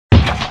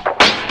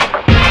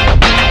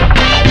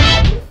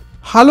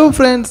Hello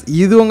friends,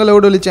 இது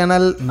உங்களோட ஒலி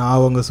சேனல்.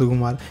 நான் உங்கள்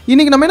சுகுமார்.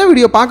 இன்றைக்கி நம்ம என்ன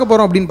வீடியோ பார்க்க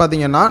போகிறோம் அப்படின்னு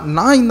பார்த்தீங்கன்னா,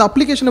 நான் இந்த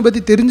அப்ளிகேஷனை பற்றி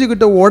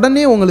தெரிஞ்சுக்கிட்ட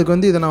உடனே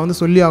உங்களுக்கு இதை நான்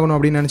சொல்லி ஆகணும்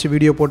அப்படின்னு நினச்சி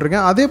வீடியோ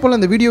போட்டிருக்கேன். அதே போல்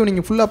இந்த வீடியோ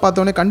நீங்கள் ஃபுல்லாக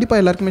பார்த்தோன்னே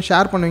கண்டிப்பாக எல்லாருக்குமே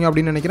ஷேர் பண்ணுவீங்க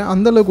அப்படின்னு நினைக்கிறேன்.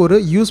 அந்தளவுக்கு ஒரு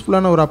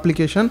யூஸ்ஃபுல்லான ஒரு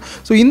அப்ளிகேஷன்.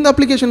 ஸோ இந்த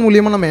அப்ளிகேஷன்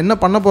மூலியமாக நம்ம என்ன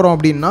பண்ண போகிறோம்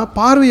அப்படின்னா,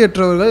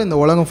 பார்வையற்றவர்கள் இந்த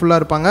உலகம்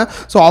ஃபுல்லாக இருப்பாங்க.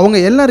 ஸோ அவங்க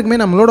எல்லாருக்குமே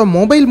நம்மளோட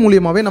மொபைல்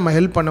மூலியமாகவே நம்ம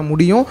ஹெல்ப் பண்ண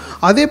முடியும்.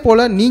 அதே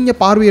போல் நீங்கள்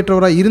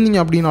பார்வையற்றவராக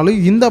இருந்தீங்க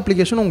அப்படின்னாலும் இந்த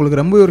அப்ளிகேஷன்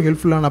உங்களுக்கு ரொம்ப ஒரு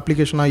ஹெல்ப்ஃபுல்லான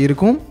அப்ளிகேஷனாக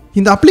இருக்கும்.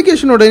 இந்த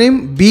அப்ளிகேஷனோட நேம்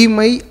பி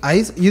மை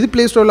ஐஸ். இது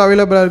ப்ளே ஸ்டோரில்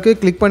அவைலபிளாக இருக்குது.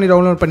 கிளிக் பண்ணி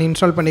டவுன்லோட் பண்ணி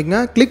இன்ஸ்டால் பண்ணிக்கங்க.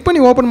 கிளிக் பண்ணி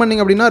ஓப்பன்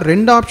பண்ணிங்க அப்படின்னா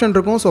ரெண்டு ஆப்ஷன்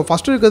இருக்கும். ஸோ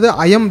ஃபஸ்ட்டு இருக்குது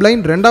ஐ எம்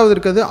பிளைண்ட், ரெண்டாவது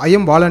இருக்குது ஐ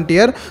எம்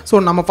வாலண்டியர்.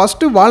 ஸோ நம்ம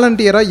ஃபஸ்ட்டு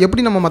வாலண்டியராக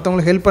எப்படி நம்ம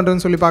மற்றவங்களுக்கு ஹெல்ப்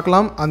பண்ணுறதுன்னு சொல்லி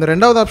பார்க்கலாம். அந்த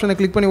ரெண்டாவது ஆப்ஷனை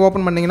கிளிக் பண்ணி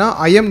ஓப்பன் பண்ணிங்கன்னா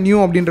ஐ எம் நியூ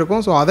அப்படின்னு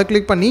இருக்கும். ஸோ அதை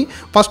கிளிக் பண்ணி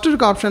ஃபஸ்ட்டு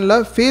இருக்க ஆப்ஷனில்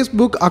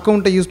ஃபேஸ்புக்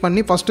அக்கௌண்ட்டை யூஸ்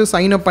பண்ணி ஃபஸ்ட்டு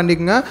சைன் அப்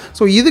பண்ணிக்கங்க.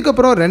 ஸோ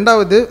இதுக்கப்புறம்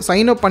ரெண்டாவது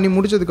சைன் அப் பண்ணி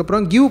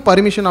முடிச்சதுக்கப்புறம் கிவ்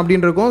பர்மிஷன்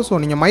அப்படின்னு இருக்கும்.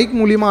 ஸோ நீங்கள் மைக்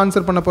மூலியமாக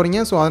ஆன்சர் பண்ண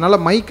போகிறீங்க. ஸோ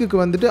அதனால்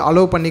மைக்குக்கு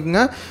அலோவ்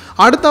பண்ணிக்கங்க.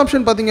 அடுத்த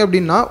ஆப்ஷன் பார்த்தீங்க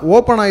அப்படின்னா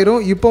ஓப்பன்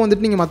ஆயிரும். இப்போ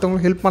நீங்கள்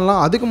மற்றவங்களுக்கு ஹெல்ப் பண்ணலாம்.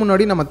 அதுக்கு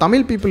முன்னாடி நம்ம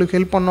தமிழ் பீப்புளுக்கு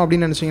ஹெல்ப் பண்ணோம்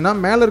அப்படின்னு நினச்சிங்கன்னா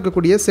மேலே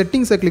இருக்கக்கூடிய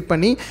செட்டிங்ஸை கிளிக்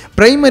பண்ணி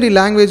பிரைமரி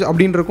லாங்குவேஜ்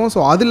அப்படின்னு இருக்கும். ஸோ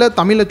அதில்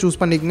தமிழை சூஸ்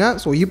பண்ணிக்கங்க.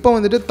 ஸோ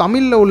இப்போ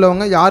தமிழில்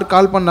உள்ளவங்க யார்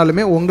கால்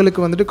பண்ணாலுமே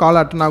உங்களுக்கு கால்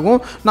அட்டன் ஆகும்.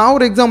 நான்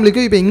ஒரு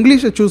எக்ஸாம்பிளுக்கு இப்போ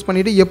இங்கிலீஷை சூஸ்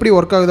பண்ணிவிட்டு எப்படி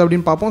ஒர்க் ஆகுது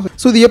அப்படின்னு பார்ப்போம்.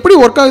 ஸோ இது எப்படி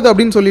ஒர்க் ஆகுது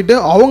அப்படின்னு சொல்லிட்டு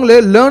அவங்களே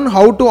லேர்ன்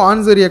ஹவு டு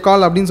ஆன்சர் எ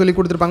கால் அப்படின்னு சொல்லி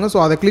கொடுத்துருப்பாங்க.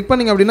 ஸோ அதை கிளிக்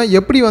பண்ணிங்க அப்படின்னா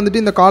எப்படி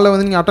இந்த காலை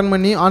நீங்கள் அட்டன்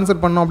பண்ணி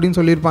ஆன்சர் பண்ணணும் அப்படின்னு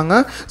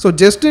சொல்லியிருப்பாங்க. ஸோ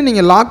ஜஸ்ட்டு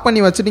நீங்கள் லாக்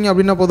பண்ணி வச்சுட்டீங்க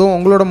அப்படின்னா போதும்,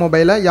 உங்களோட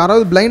மொபைலை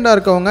யாராவது பிளைண்டாக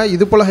இருக்கவங்க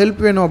இது போல்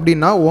ஹெல்ப் வேணும்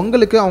அப்படின்னா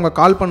உங்களுக்கு அவங்க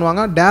கால்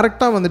பண்ணுவாங்க.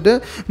 டேரெக்டாக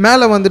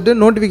மேலே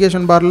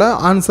நோட்டிஃபிகேஷன் பாரில்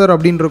ஆன்சர்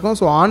அப்படின்னு இருக்கும்.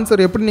 ஸோ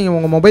ஆன்சர் எப்படி நீங்கள்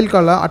உங்கள் மொபைல்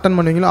காலை அட்டன்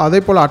பண்ணுவீங்களோ அதே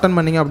போல் அட்டன்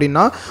பண்ணிங்க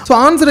அப்படின்னா ஸோ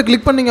ஆன்சரை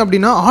கிளிக் பண்ணிங்க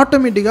அப்படின்னா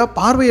ஆட்டோமேட்டிக்காக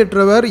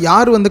பார்வையற்றவர்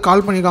யார்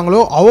கால்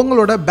பண்ணியிருக்காங்களோ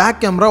அவங்களோட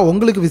பேக் கேமரா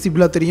உங்களுக்கு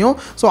விசிபிளாக தெரியும்.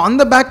 ஸோ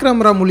அந்த பேக்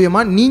கேமரா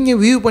மூலியமாக நீங்கள்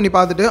வியூ பண்ணி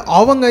பார்த்துட்டு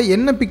அவங்க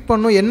என்ன பிக்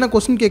பண்ணணும், என்ன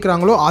கொஸ்டின்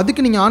கேட்குறாங்களோ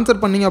அதுக்கு நீங்கள்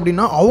ஆன்சர் பண்ணிங்க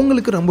அப்படின்னா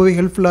அவங்களுக்கு ரொம்பவே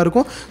ஹெல்ப்ஃபுல்லாக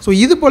இருக்கும். ஸோ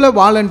இது போல்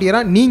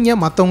வாலண்டியராக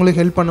நீங்கள்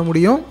மற்றவங்களுக்கு ஹெல்ப் பண்ண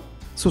முடியும்.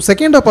 ஸோ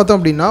செகண்டாக பார்த்தோம்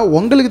அப்படின்னா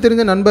உங்களுக்கு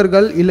தெரிஞ்ச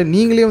நண்பர்கள் இல்லை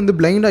நீங்களே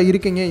பிளைண்டாக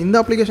இருக்கீங்க, இந்த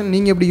அப்ளிகேஷன்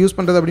நீங்கள் எப்படி யூஸ்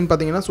பண்ணுறது அப்படின்னு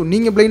பார்த்தீங்கன்னா, ஸோ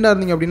நீங்கள் பிளைண்டாக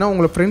இருந்தீங்க அப்படின்னா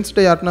உங்களை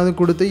ஃப்ரெண்ட்ஸ்கிட்ட யாருனாவது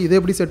கொடுத்து இதை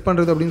எப்படி செட்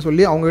பண்ணுறது அப்படின்னு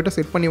சொல்லி அவங்ககிட்ட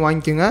செட் பண்ணி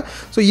வாங்கிக்கோங்க.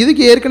 ஸோ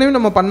இதுக்கு ஏற்கனவே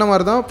நம்ம பண்ண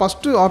மாதிரி தான்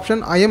first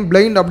option I am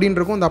blind அப்படின்னு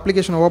இருக்கும். இந்த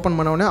அப்ளிகேஷனை ஓப்பன்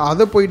பண்ணோடனே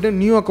அதை போய்ட்டு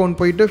நியூ அக்கௌண்ட்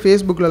போய்ட்டு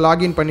ஃபேஸ்புக்கில்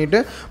லாகின்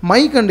பண்ணிவிட்டு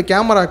மைக் அண்ட்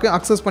கேமராக்கு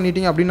அக்சஸ்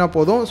பண்ணிட்டீங்க அப்படின்னா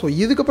போதும். ஸோ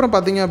இதுக்கப்புறம்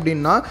பார்த்தீங்க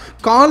அப்படின்னா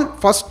கால்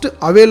ஃபஸ்ட்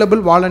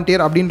அவைலபிள்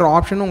வாலண்டியர் அப்படின்ற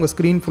ஆப்ஷன் உங்கள்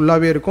ஸ்க்ரீன்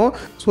ஃபுல்லாகவே இருக்கும்.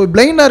 ஸோ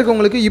பிளைண்டாக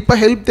இருக்கவங்களுக்கு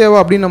இப்போ ஹெல்ப் தேவை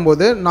அப்படின்னும் போது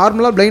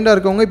நார்மலாக பிளைண்டாக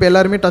இருக்கவங்க இப்போ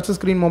எல்லாருமே டச்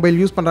ஸ்க்ரீன் மொபைல்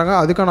யூஸ் பண்ணுறாங்க,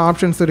 அதுக்கான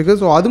ஆப்ஷன்ஸ் இருக்குது.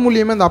 ஸோ அது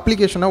மூலியமாக இந்த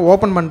அப்ளிகேஷனை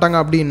ஓப்பன் பண்ணிட்டாங்க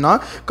அப்படின்னா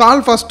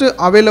கால் ஃபஸ்ட்டு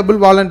அவைலபிள்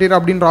வாலண்டியர்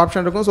அப்படின்ற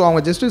ஆப்ஷன் இருக்கும். ஸோ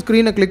அவங்க ஜஸ்ட்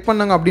ஸ்க்ரீனை கிளிக்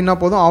பண்ணாங்க அப்படின்னா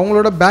போதும்,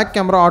 அவங்களோட பேக்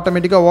கேமரா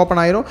ஆட்டோமேட்டிக்காக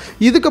ஓப்பன் ஆயிரும்.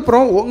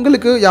 இதுக்கப்புறம்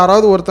உங்களுக்கு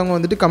யாராவது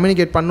ஒருத்தவங்க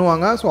கம்யூனிகேட்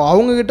பண்ணுவாங்க. ஸோ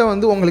அவங்ககிட்ட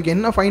உங்களுக்கு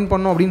என்ன ஃபைன்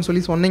பண்ணணும் அப்படின்னு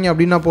சொல்லி சொன்னீங்க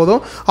அப்படின்னா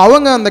போதும்,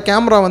 அவங்க அந்த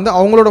கேமரா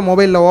அவங்களோட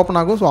மொபைலில்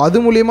ஓப்பன் ஆகும். ஸோ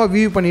அது மூலியமாக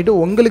வியூ பண்ணிவிட்டு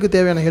உங்களுக்கு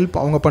தேவையான ஹெல்ப்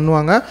அவங்க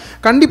பண்ணுவாங்க.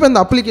 கண்டிப்பாக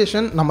இந்த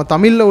அப்ளிகேஷன் நம்ம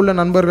தமிழில் உள்ள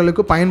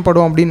நண்பர்களுக்கு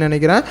பயன்படும் அப்படின்னு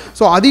நினைக்கிறேன்.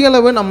 ஸோ அதிக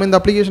அளவு நம்ம இந்த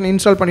அப்ளிகேஷன்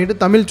இன்ஸ்டால் பண்ணிவிட்டு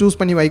தமிழ் சூஸ்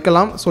பண்ணி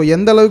வைக்கலாம். ஸோ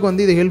எந்த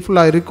அளவுக்கு இது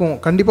ஹெல்ப்ஃபுல்லாக இருக்கும்,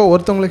 கண்டிப்பாக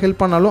ஒருத்தவங்களுக்கு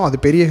ஹெல்ப் பண்ணாலும் அது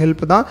பெரிய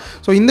ஹெல்ப் தான்.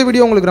 ஸோ இந்த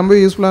வீடியோ உங்களுக்கு ரொம்ப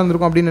யூஸ்ஃபுல்லாக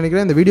இருந்திருக்கும் அப்படின்னு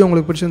நினைக்கிறேன். இந்த வீடியோ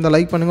உங்களுக்கு பிடிச்சிருந்தா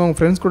லைக் பண்ணுங்கள், உங்கள்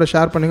ஃப்ரெண்ட்ஸ் கூட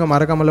ஷேர் பண்ணுங்கள்,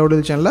 மறக்காமல்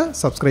உதவல சேனலை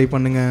சப்ஸ்கிரைப்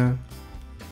பண்ணுங்கள்.